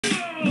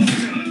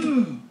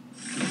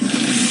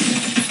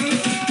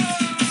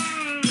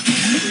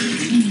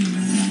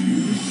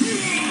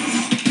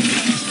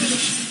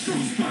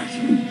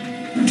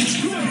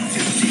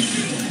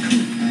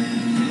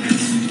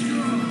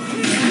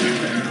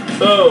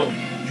Boom.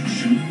 You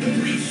should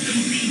never have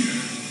come here.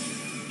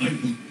 I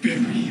will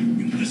bury you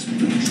in this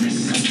fortress.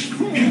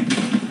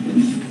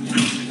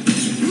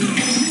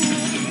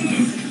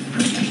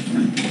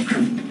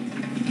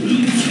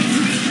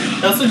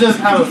 He also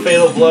doesn't have a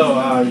fatal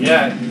blow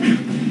yet.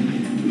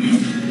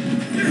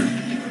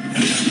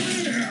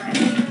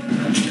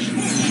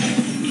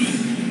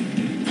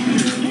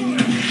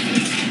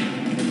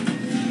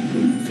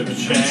 Super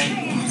Chang.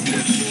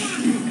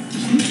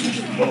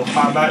 Little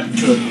combat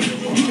good.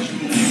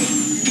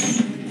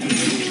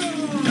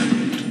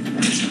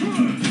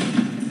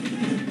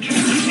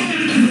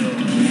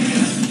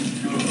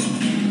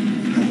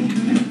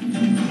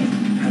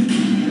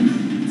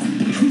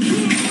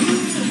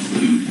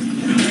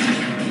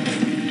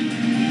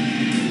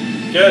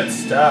 Good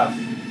stuff.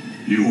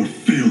 Your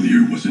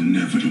failure was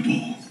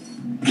inevitable.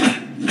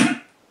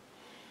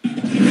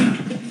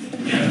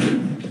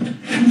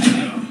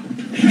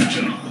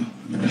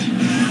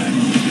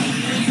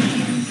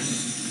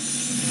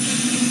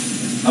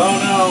 Oh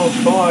no,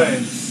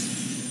 coins.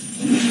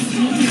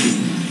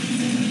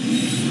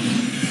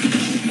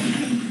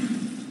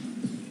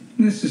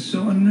 This is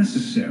so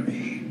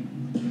unnecessary.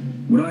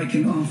 What I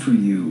can offer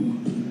you,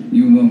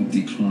 you won't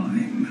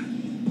decline.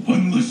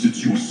 Unless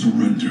it's your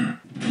surrender,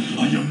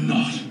 I am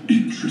not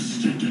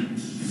interested.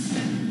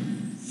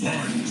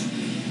 Fight.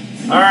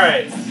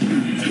 Alright.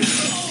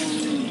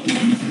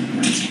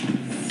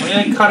 I'm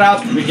gonna cut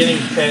out the beginning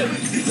pit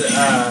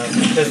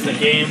because the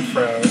game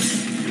froze.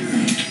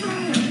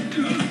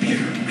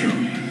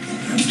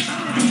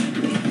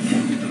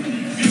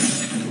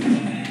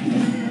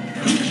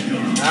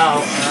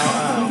 Ow, ow,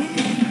 ow.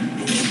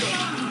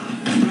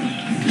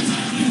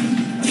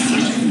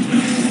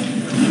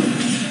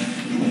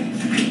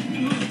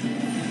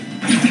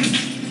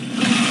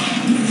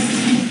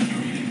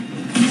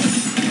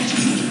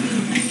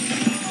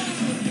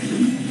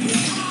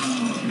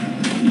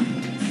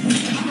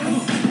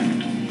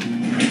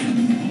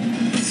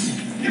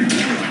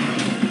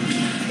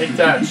 Take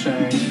that,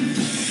 Shang.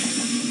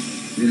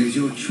 It is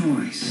your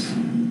choice.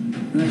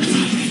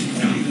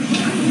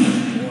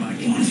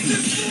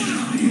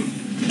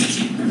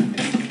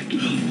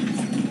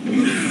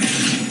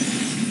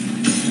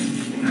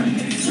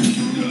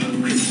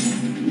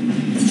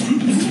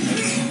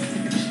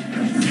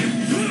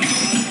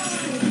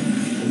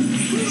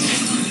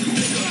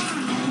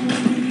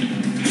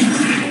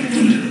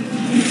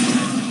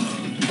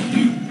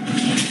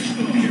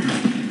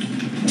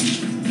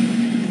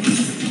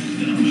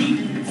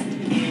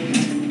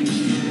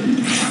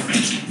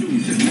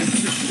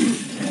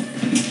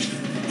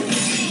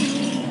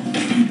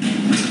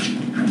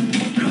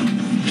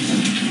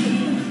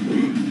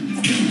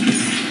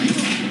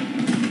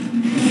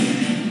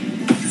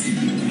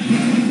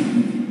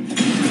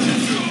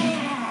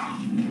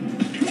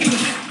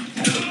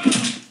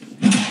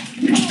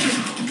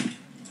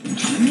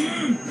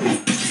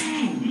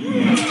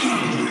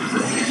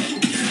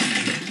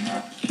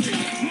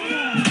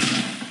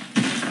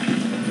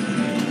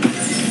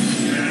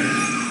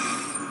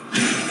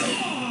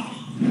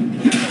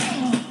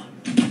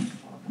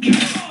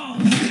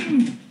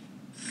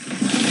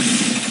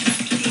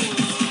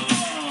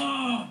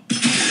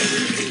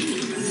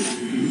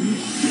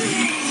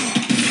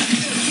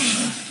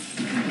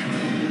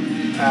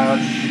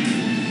 Ouch.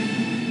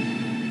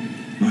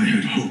 I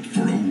had hoped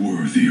for a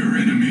worthier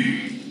enemy.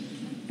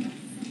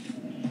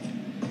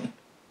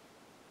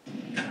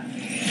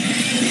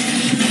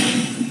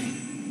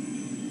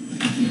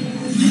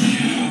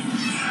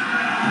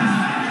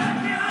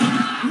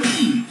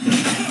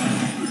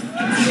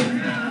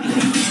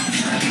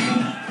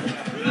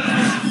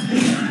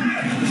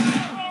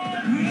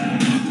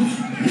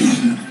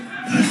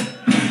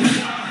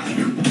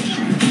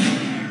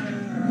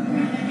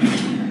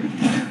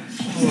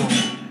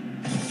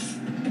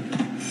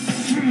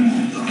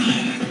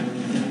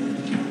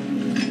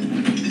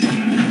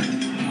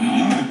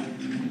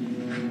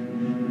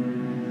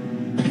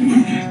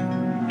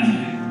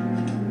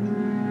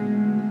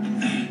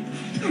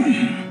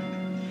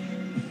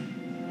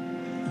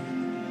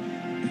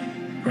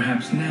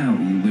 Perhaps now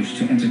you wish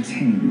to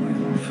entertain my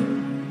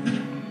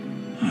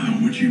offer. How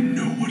would you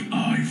know what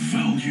I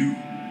value?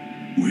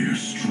 We're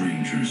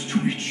strangers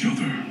to each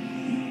other.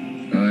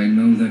 I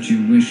know that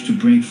you wish to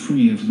break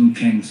free of Liu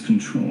Kang's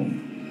control,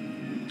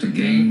 to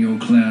gain your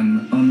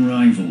clan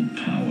unrivaled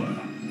power.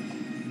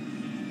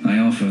 I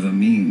offer the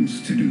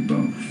means to do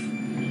both.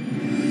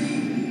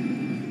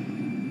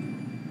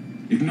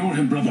 Ignore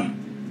him, brother.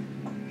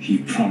 He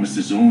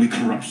promises only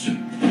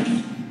corruption.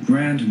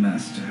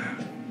 Grandmaster,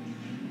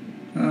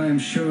 I am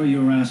sure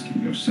you're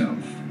asking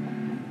yourself,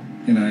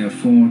 can I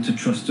afford to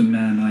trust a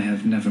man I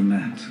have never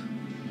met?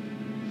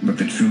 But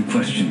the true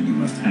question you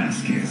must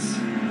ask is,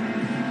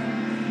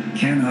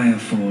 can I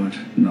afford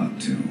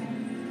not to?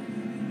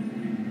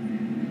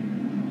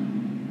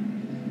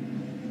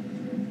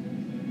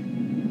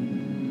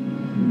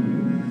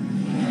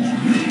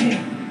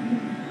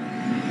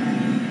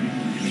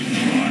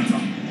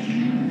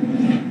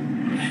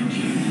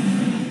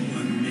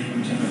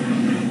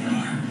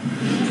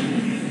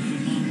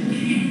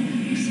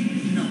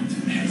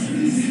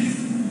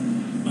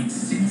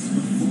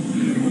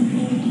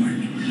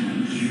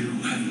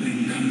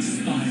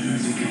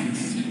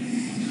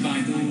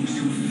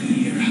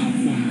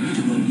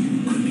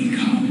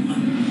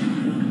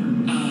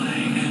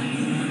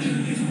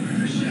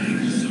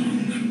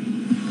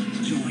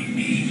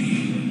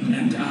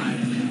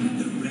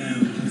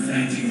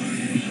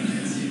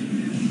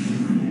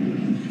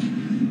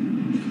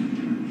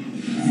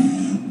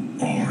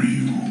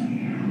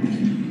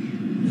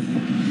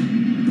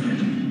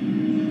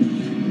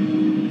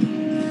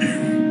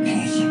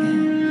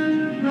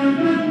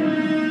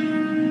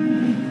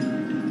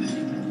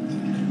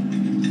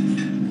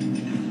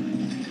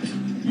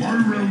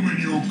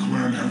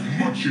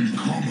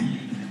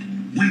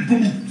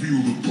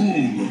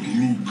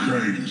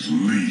 Time's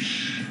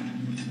leash.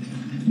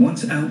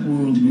 Once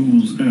Outworld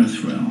rules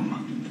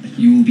Earthrealm,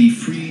 you will be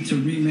free to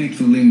remake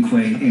the Lin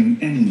Kuei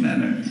in any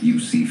manner you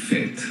see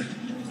fit.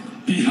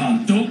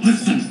 Bihan, don't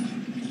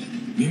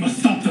listen! We must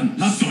stop them,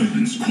 not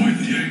Silence, Kuai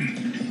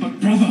Liang. But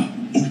brother!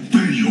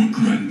 Obey your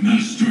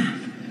Grandmaster.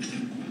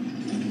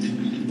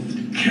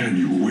 Can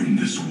you win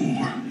this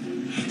war?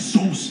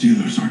 Soul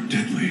Stealers are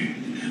deadly,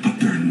 but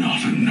they're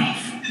not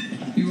enough.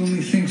 You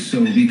only think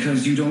so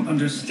because you don't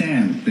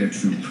understand their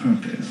true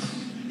purpose.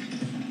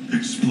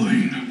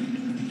 Explain.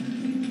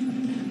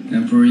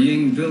 Emperor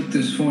Ying built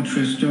this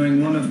fortress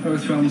during one of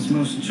Earthrealm's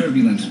most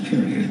turbulent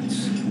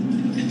periods.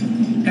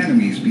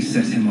 Enemies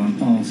beset him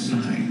on all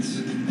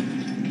sides.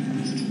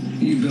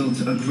 He built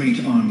a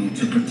great army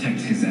to protect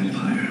his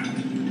empire.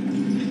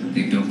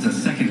 They built a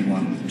second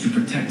one to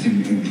protect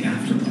him in the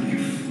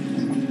afterlife.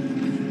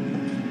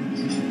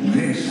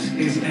 This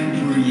is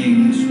Emperor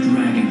Ying's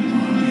Dragon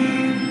Army.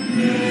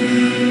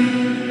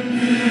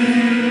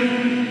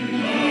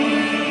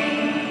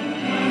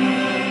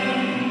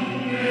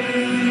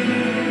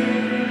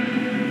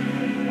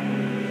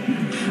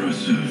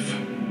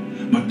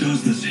 Impressive. But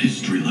does this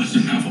history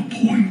lesson have a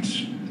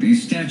point?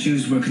 These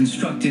statues were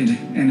constructed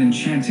and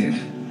enchanted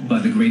by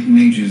the great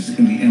mages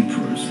in the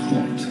Emperor's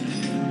court.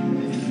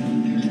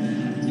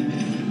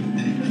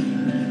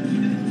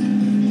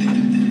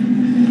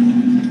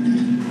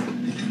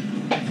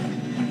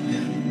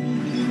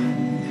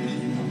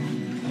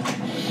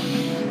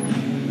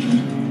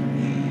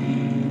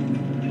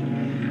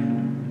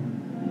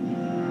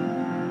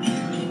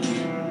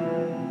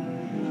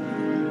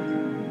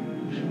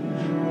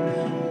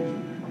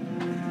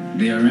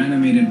 They are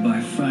animated by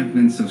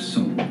fragments of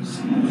souls. Once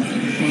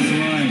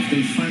alive,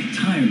 they fight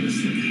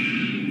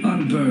tirelessly,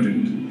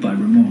 unburdened by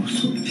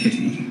remorse or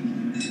pity.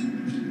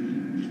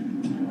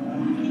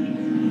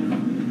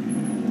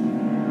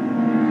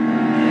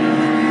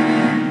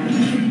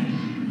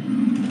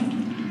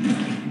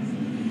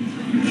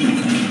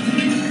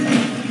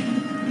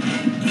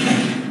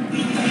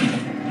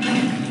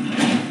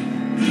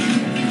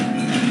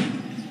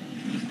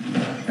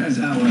 As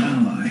our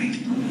ally,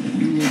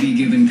 you will be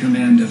given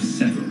command of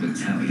several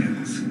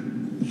battalions.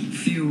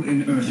 Few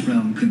in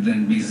Earthrealm could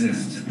then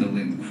resist the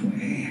Lin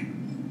Kuei.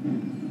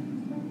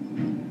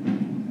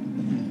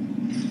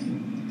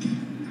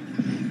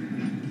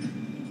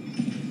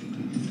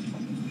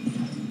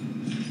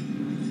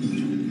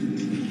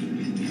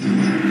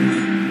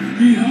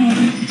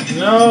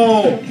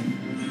 No!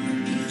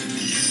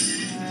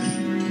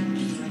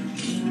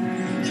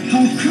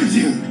 How could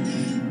you?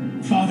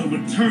 Father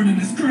would turn in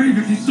his grave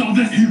if he saw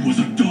this! He was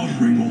a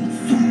doddering old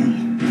fool.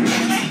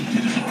 He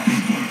did it a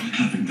favor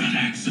having that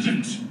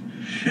accident.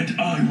 And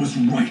I was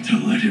right to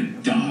let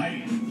him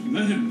die.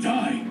 Let him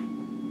die?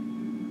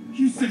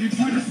 You said you'd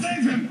try to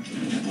save him!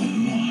 A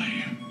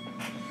lie.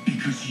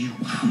 Because you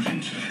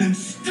couldn't and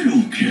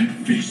still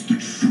can't face the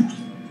truth.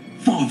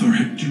 Father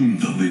had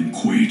doomed the Lin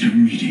Kuei to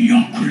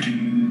mediocrity.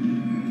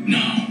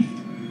 Now,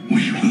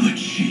 we will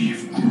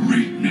achieve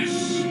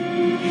greatness.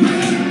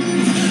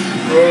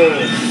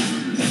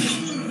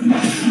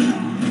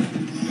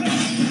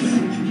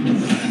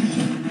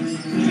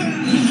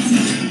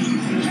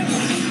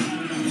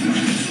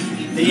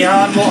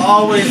 Dion will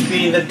always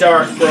be the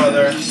dark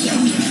brother.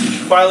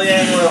 Kuai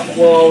Liang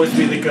will always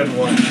be the good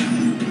one.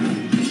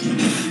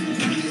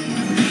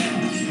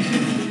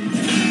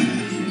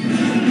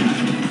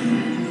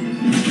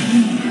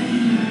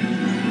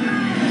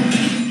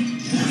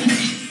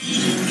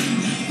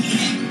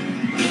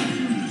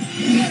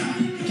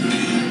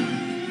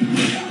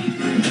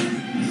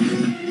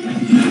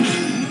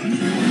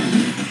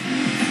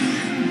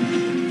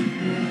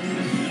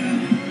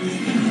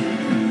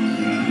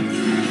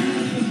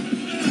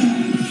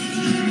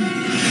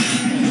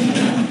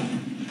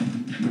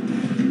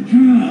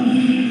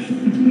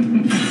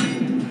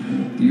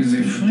 Use a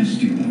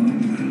feisty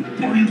one.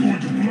 Are you going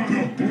to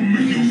blather or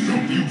make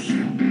yourself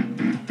useful?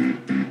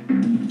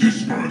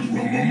 This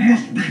Earthrealmer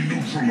must be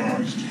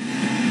neutralized.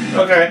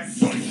 Okay.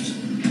 Fight.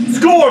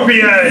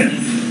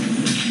 Scorpion!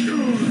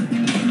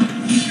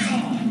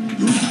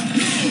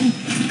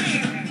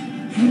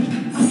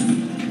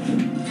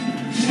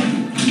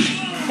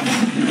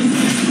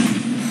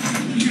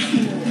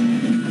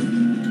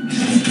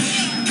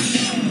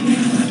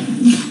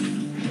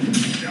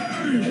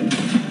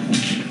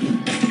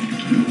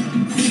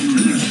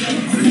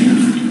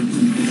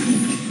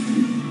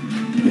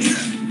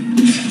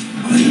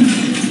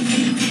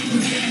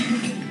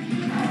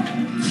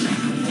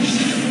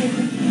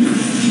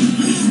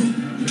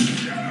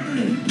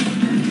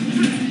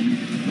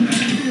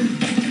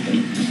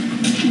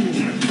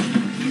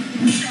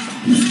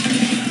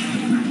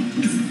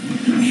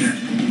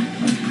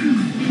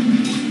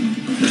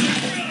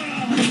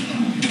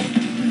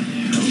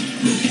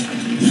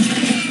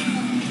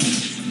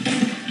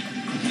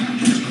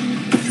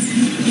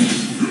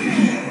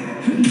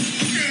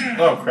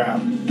 Oh crap.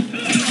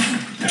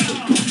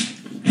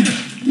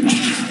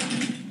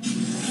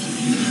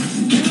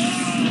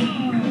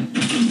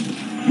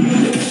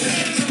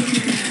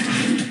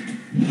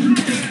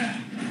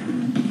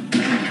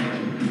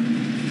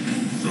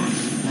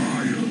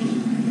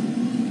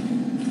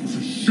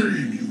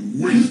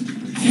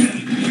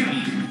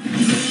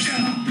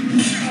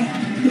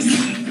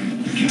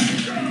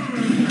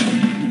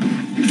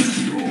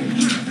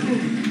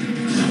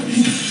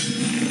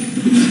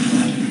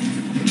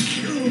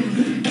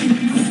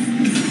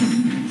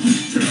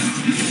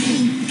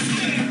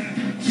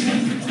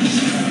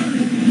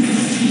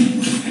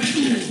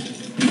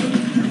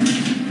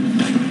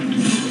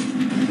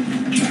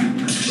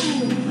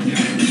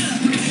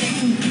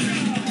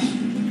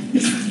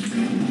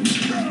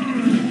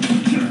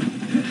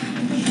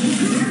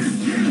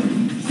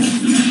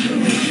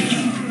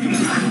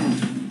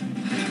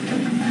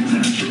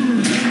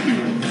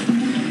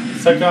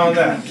 check on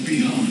that.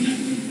 Beyond,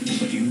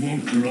 but you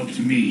won't corrupt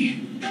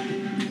me.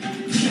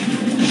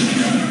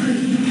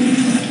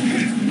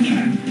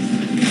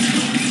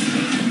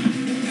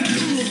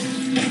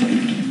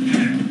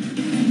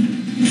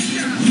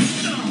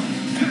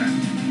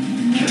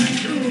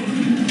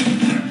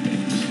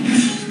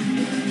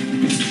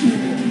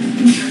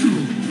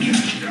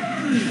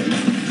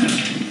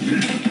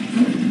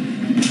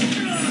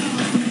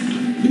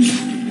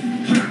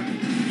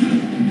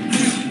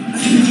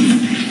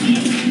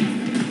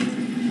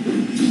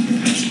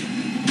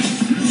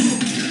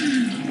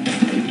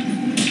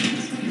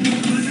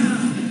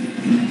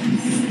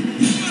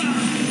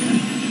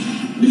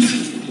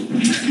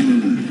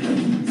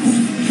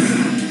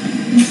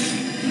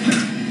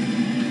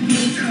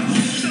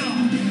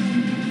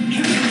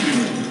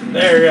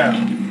 There you go.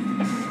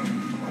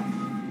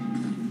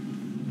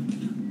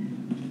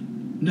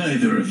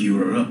 Neither of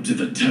you are up to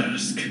the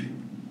task.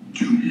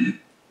 Do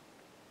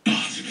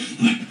not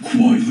let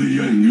Kuai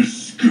Liang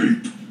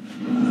escape.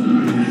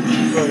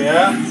 Oh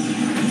yeah?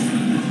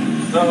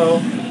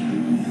 Uh-oh.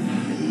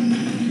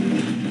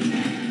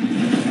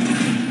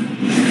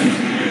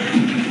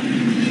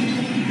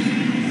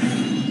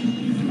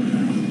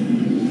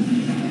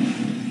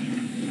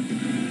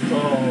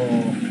 Oh.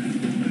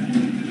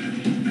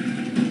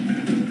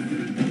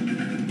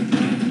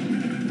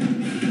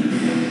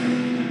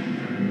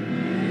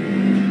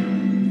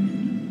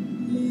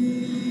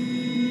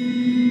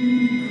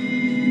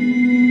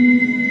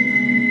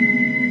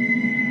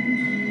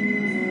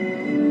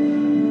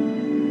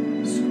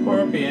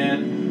 Scorpion.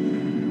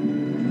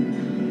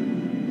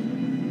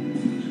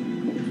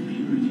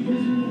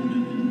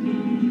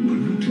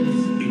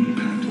 Bluetooth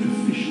impact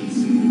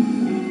efficiency.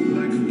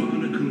 Like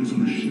barnacles on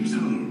a ship's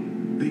hull,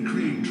 they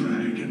create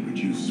drag and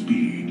reduce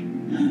speed.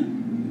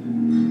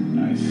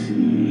 I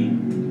see.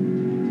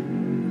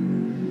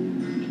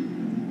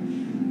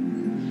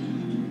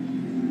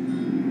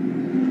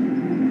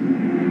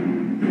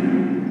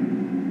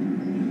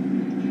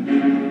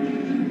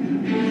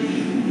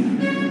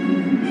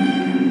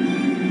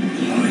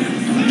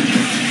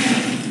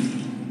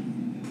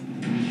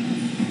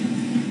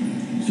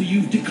 So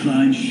you've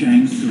declined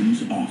Shang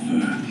Tsung's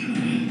offer.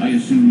 I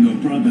assume your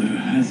brother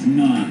has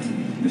not.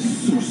 The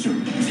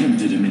sorcerer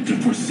tempted him into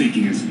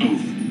forsaking his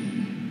oath.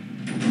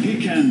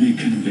 He can be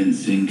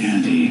convincing,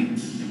 can't he?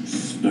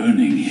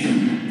 Spurning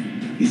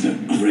him is a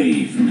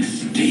grave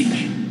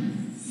mistake.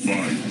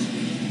 Fight.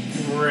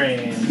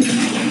 Rain.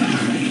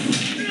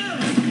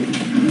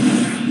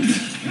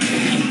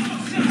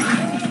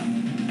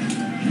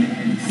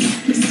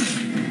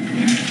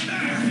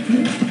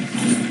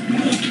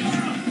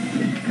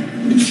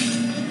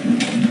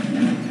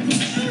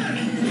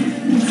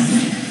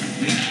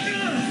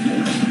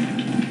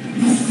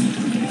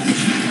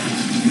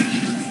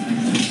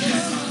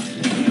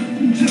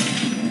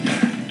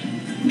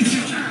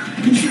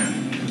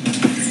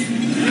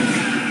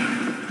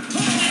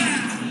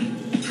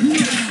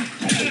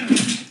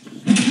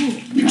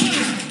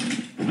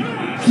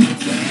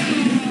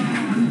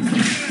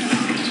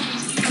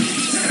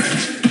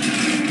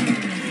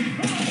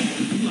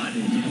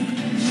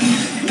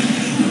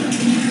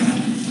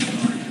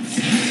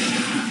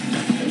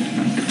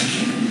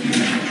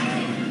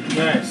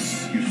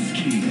 Nice. Your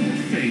scheme will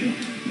fail.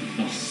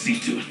 I'll see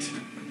to it.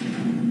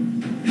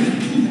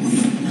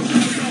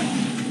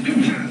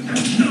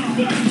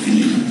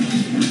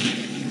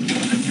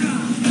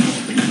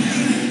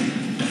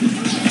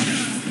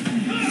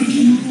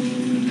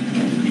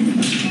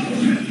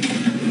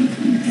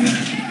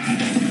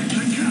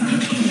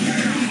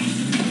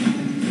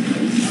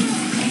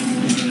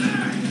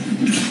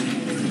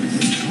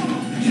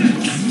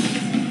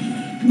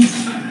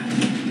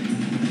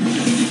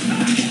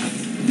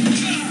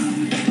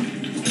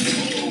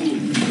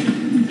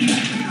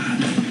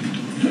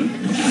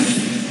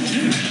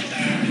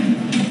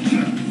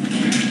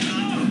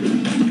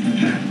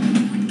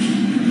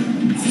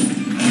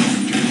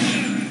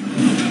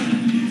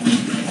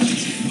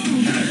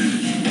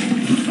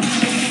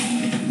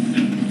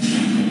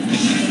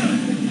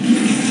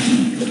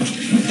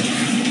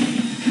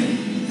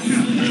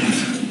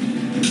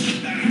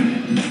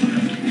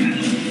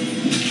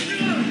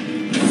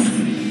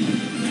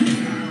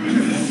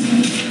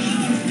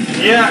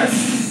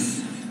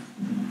 Yes!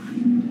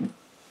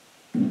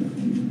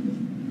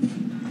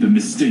 The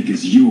mistake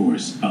is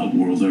yours,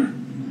 Outworlder.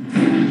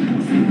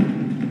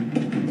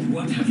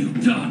 What have you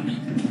done?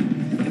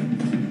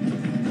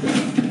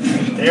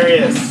 There he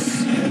is.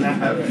 And I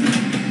have it.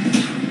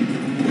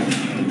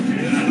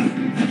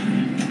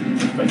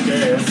 But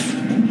there he is.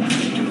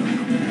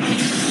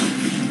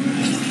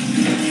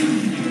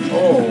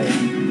 Oh.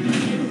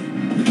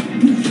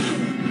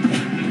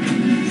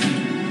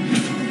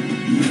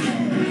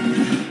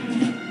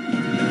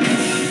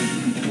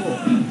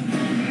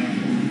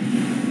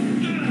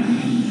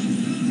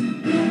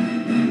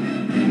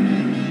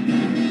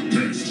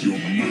 Test your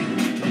might.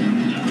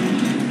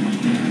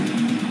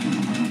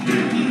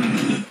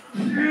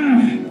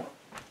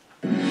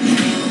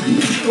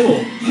 Oh.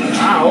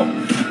 Ow.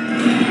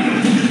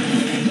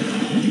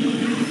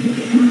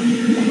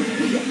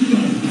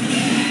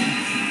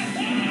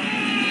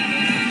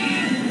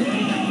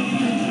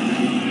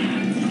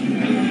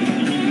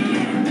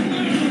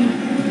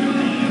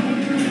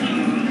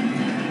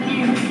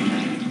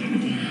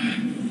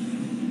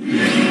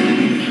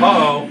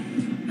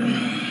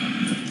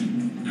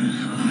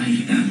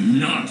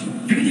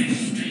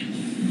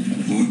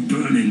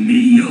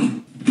 You'll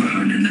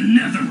burn in the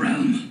nether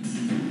realm.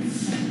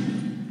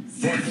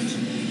 Fight!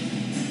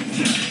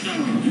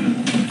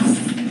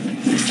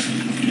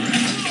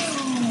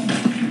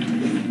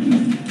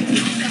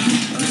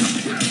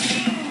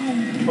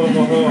 Ho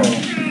ho ho.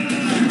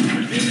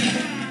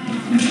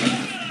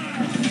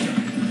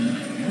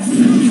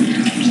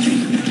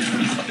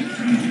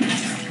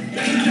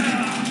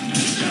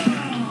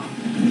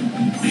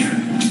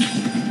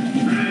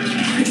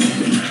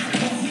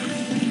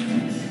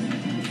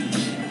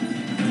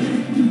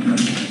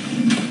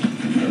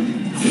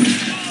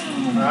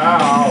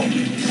 Ow.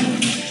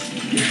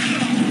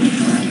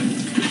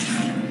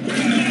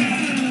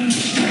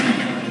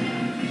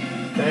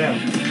 Damn.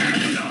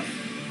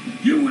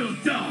 You will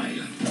die.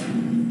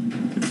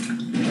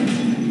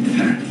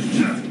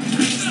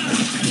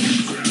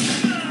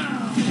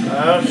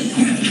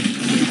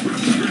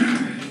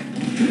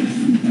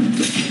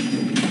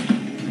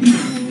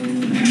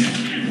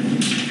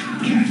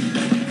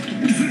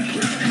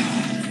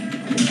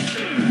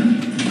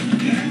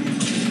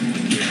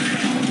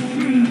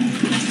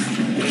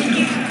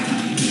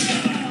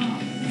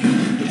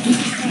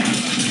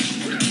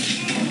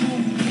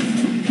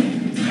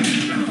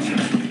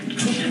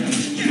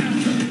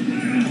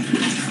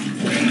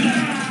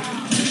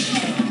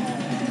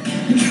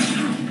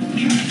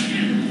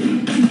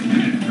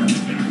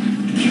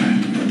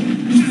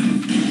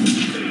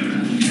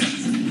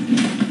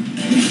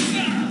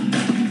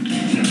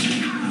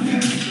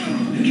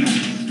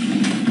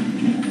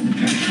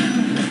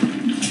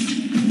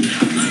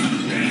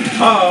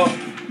 Uh-oh.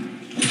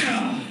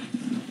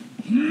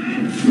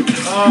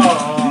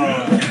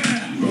 Oh.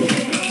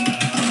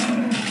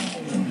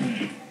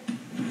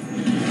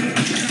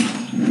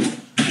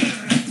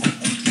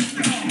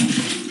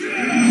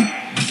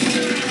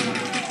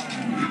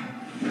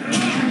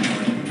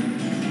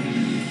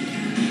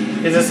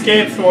 His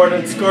escape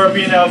thwarted,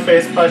 Scorpion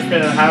outfaced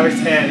Punchman in Havoc's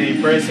hand, and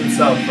he braced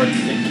himself for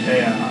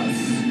chaos.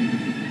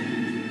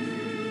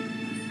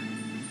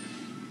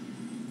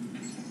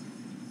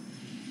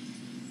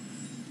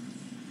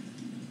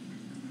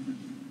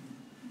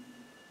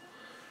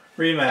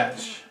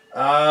 Rematch.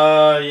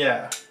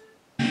 Yeah.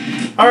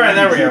 Alright,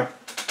 there we go.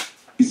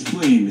 His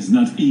flame is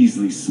not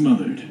easily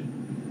smothered.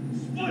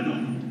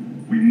 Spider!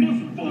 We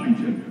must find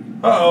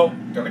him! Uh-oh.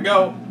 Gotta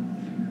go.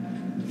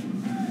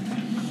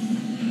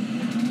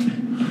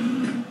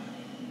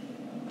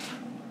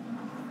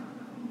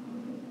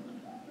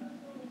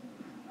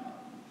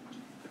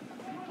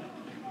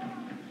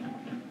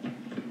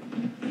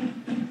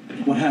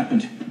 What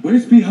happened?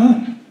 Where's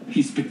Bihan?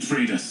 He's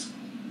betrayed us.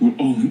 We're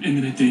all in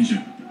imminent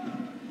danger.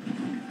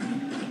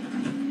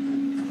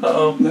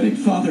 Uh-oh. Letting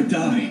Father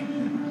die.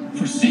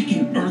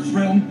 Forsaking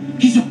Earthrealm,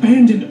 he's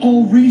abandoned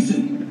all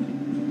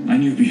reason. I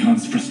knew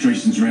Bihan's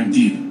frustrations ran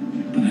deep,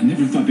 but I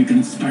never thought they could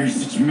inspire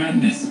such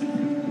madness.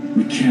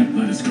 We can't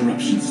let his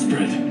corruption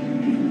spread.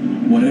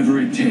 Whatever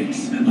it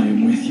takes, I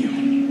am with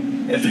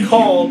you. It's Thank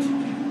cold. you.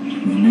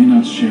 We may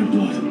not share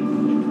blood,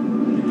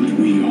 but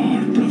we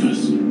are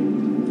brothers.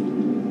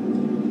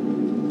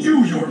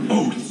 Do your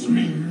oaths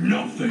mean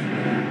nothing?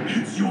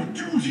 It's your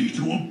duty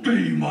to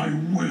obey my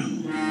will.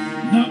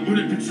 Not when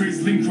it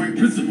betrays Lin Kuei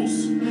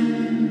principles.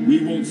 We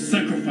won't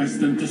sacrifice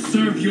them to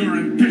serve your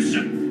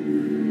ambition.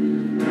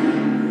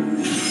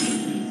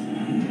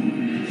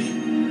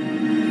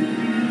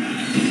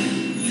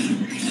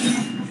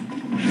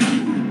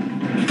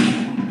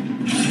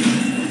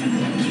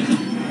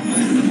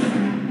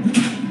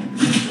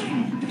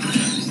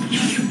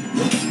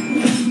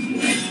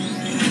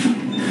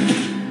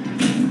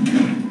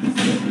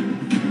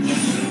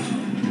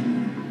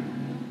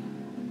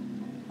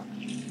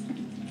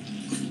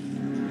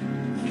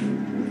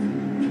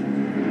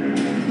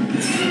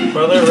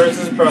 Brother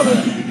versus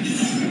brother.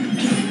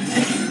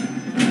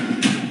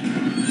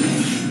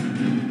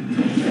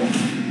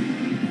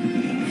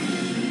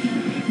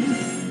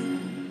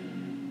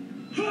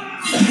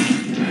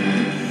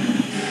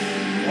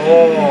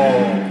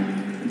 Oh.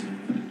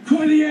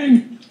 Kuai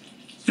Liang!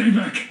 Stay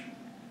back.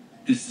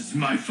 This is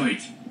my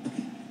fight.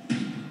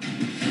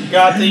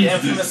 Got the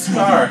infamous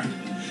scar.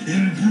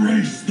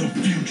 Embrace the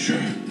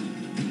future.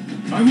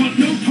 I want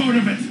no part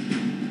of it.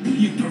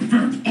 You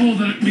pervert all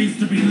that it means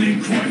to be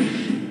Lin Kuei.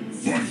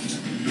 Fight.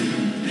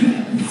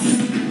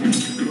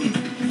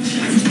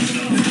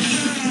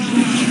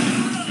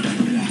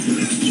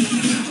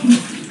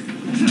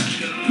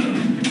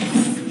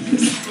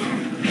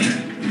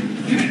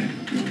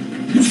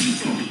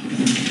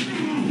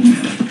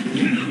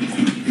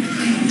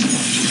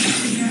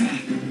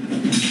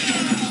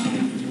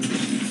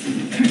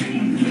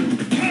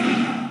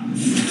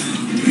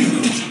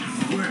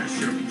 Where's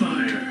your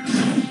fire?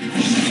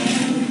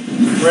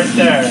 Right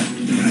there.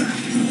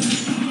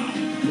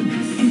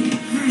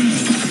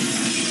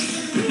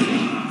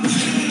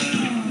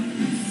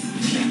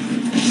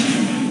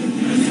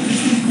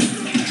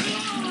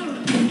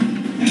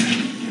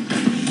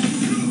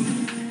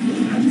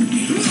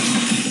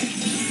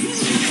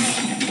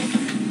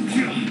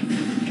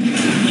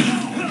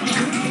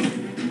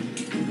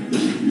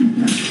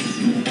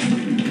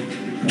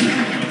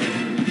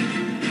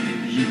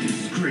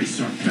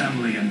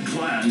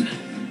 plan.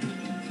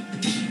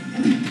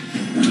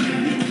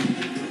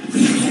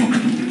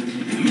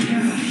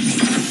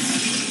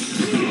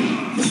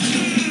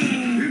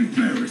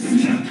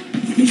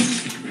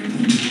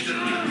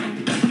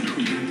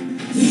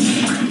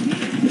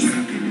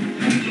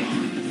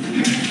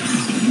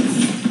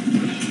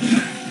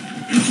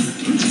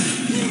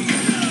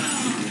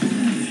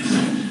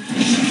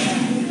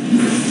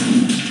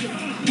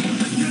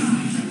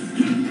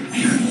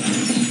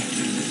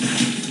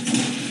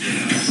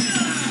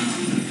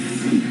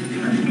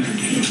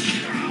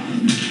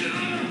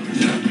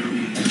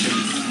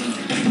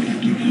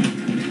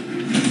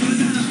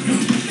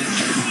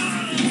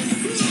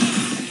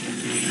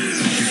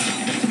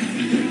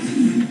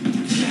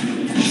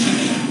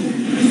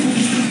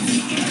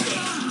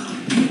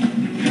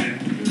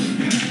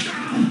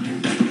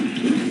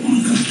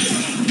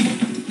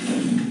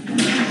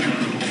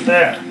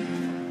 There.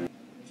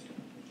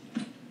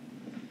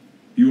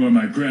 You are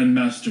my Grand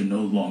Master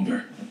no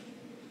longer.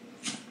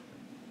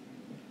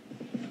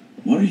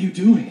 What are you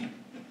doing?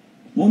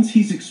 Once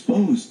he's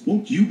exposed,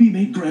 won't you be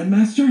made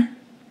Grandmaster?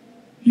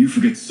 You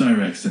forget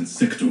Cyrax and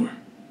Sector.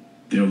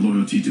 Their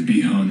loyalty to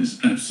Bihan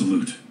is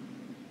absolute.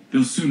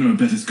 They'll sooner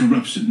abet his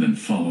corruption than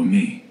follow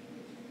me.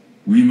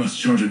 We must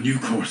chart a new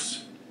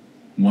course.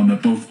 One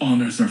that both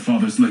honors our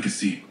father's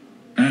legacy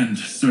and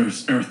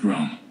serves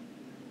Earthrealm.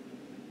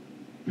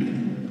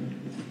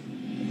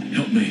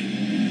 Help me.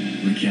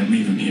 We can't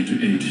leave him here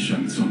to aid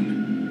Shang Tsung.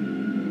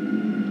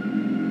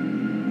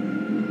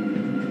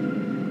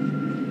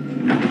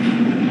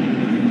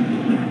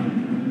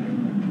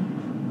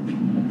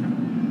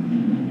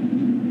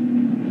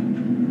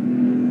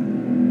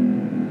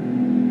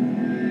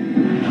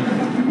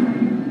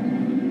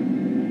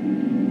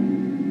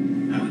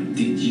 How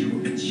did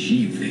you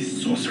achieve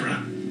this,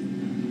 sorcerer?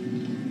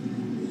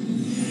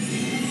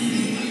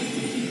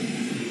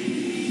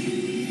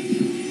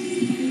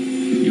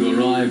 You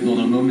arrived not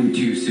a moment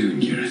too soon,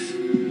 Kiris.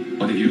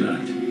 What have you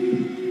learned?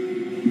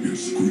 In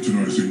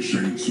scrutinizing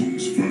Shang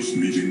Tsung's first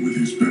meeting with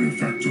his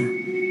benefactor,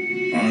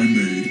 I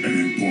made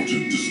an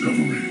important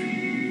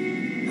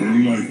discovery. Her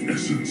life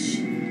essence,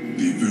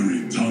 the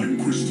very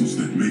time crystals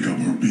that make up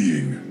her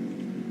being,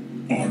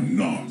 are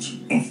not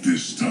of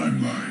this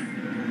timeline.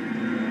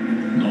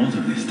 Not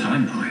of this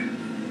timeline.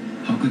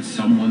 How could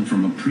someone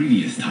from a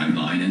previous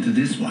timeline enter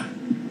this one?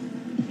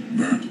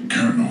 That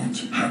cannot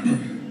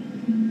happen.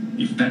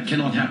 If that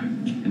cannot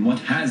happen, then what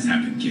has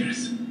happened,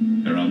 Kiris?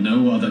 There are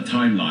no other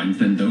timelines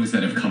than those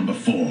that have come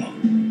before.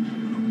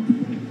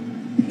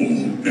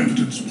 All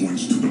evidence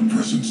points to the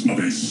presence of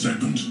a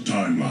second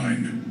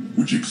timeline,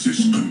 which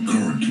exists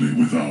concurrently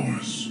with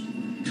ours.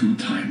 Two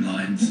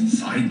timelines,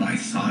 side by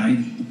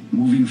side,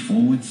 moving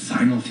forward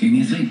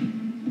simultaneously?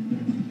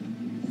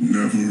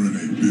 Never in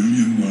a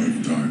billion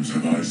lifetimes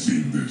have I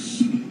seen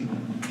this.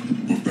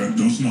 But that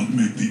does not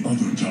make the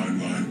other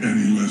timeline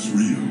any less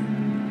real.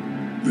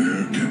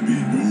 There can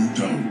be no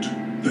doubt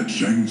that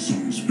Shang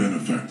Tsung's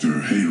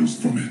benefactor hails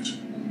from it.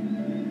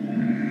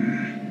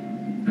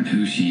 And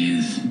who she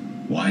is,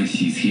 why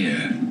she's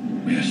here,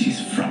 where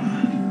she's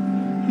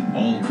from.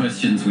 All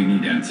questions we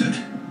need answered,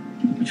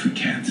 which we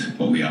can't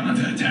while we are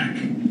under attack.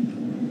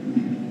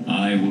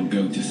 I will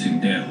go to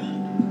Sindel,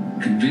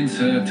 convince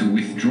her to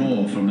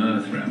withdraw from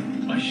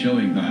Earthrealm by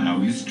showing her how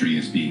history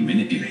is being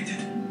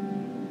manipulated.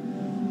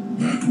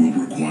 That will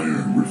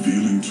require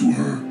revealing to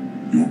her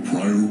your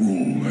prior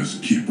role as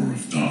Keeper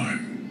of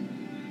Time.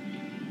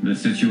 The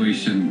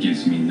situation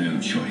gives me no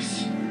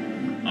choice.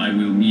 I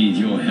will need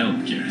your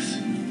help,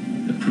 Kiris,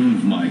 to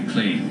prove my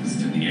claims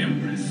to the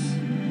Empress.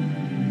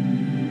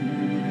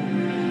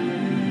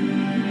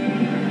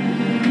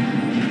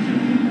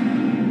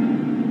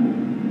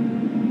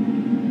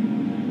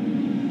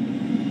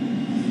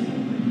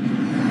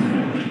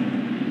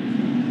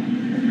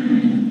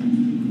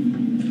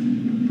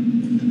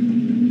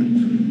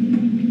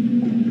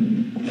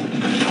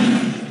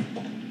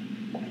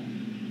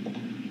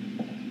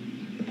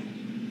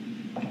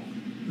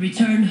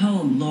 Return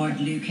home, Lord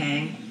Liu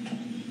Kang.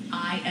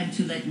 I am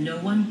to let no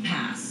one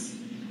pass.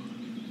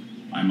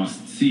 I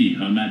must see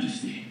Her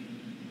Majesty.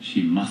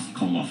 She must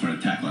call off her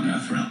attack on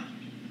Earthrealm.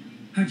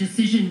 Her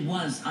decision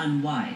was unwise.